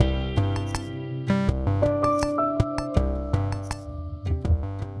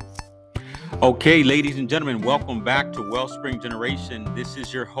Okay, ladies and gentlemen, welcome back to Wellspring Generation. This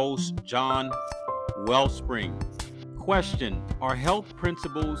is your host, John Wellspring. Question: are health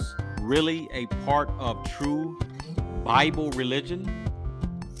principles really a part of true Bible religion?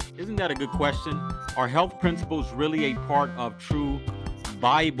 Isn't that a good question? Are health principles really a part of true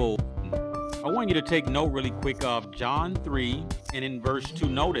Bible? I want you to take note really quick of John 3 and in verse 2.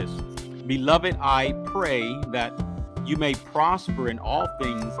 Notice, "Beloved, I pray that you may prosper in all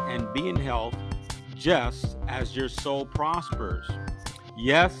things and be in health, just as your soul prospers."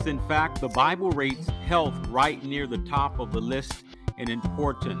 Yes, in fact, the Bible rates health right near the top of the list in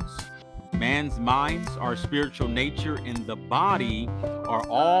importance. Man's minds, our spiritual nature, and the body are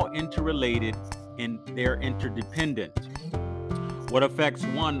all interrelated and they're interdependent. What affects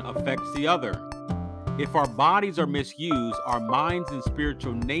one affects the other. If our bodies are misused, our minds and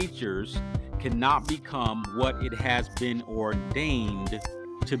spiritual natures cannot become what it has been ordained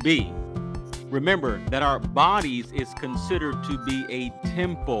to be. Remember that our bodies is considered to be a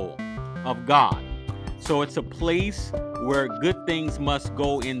temple of God. So it's a place where good things must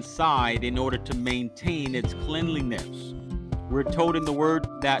go inside in order to maintain its cleanliness. We're told in the word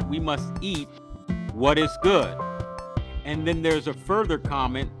that we must eat what is good. And then there's a further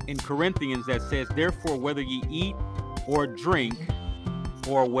comment in Corinthians that says, "Therefore, whether you eat or drink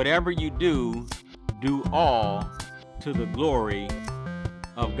or whatever you do, do all to the glory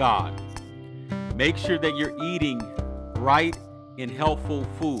of God." Make sure that you're eating right and healthful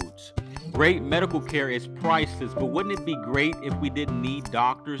foods. Great medical care is priceless, but wouldn't it be great if we didn't need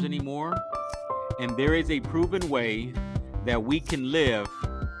doctors anymore? And there is a proven way that we can live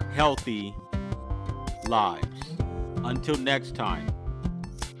healthy lives. Until next time,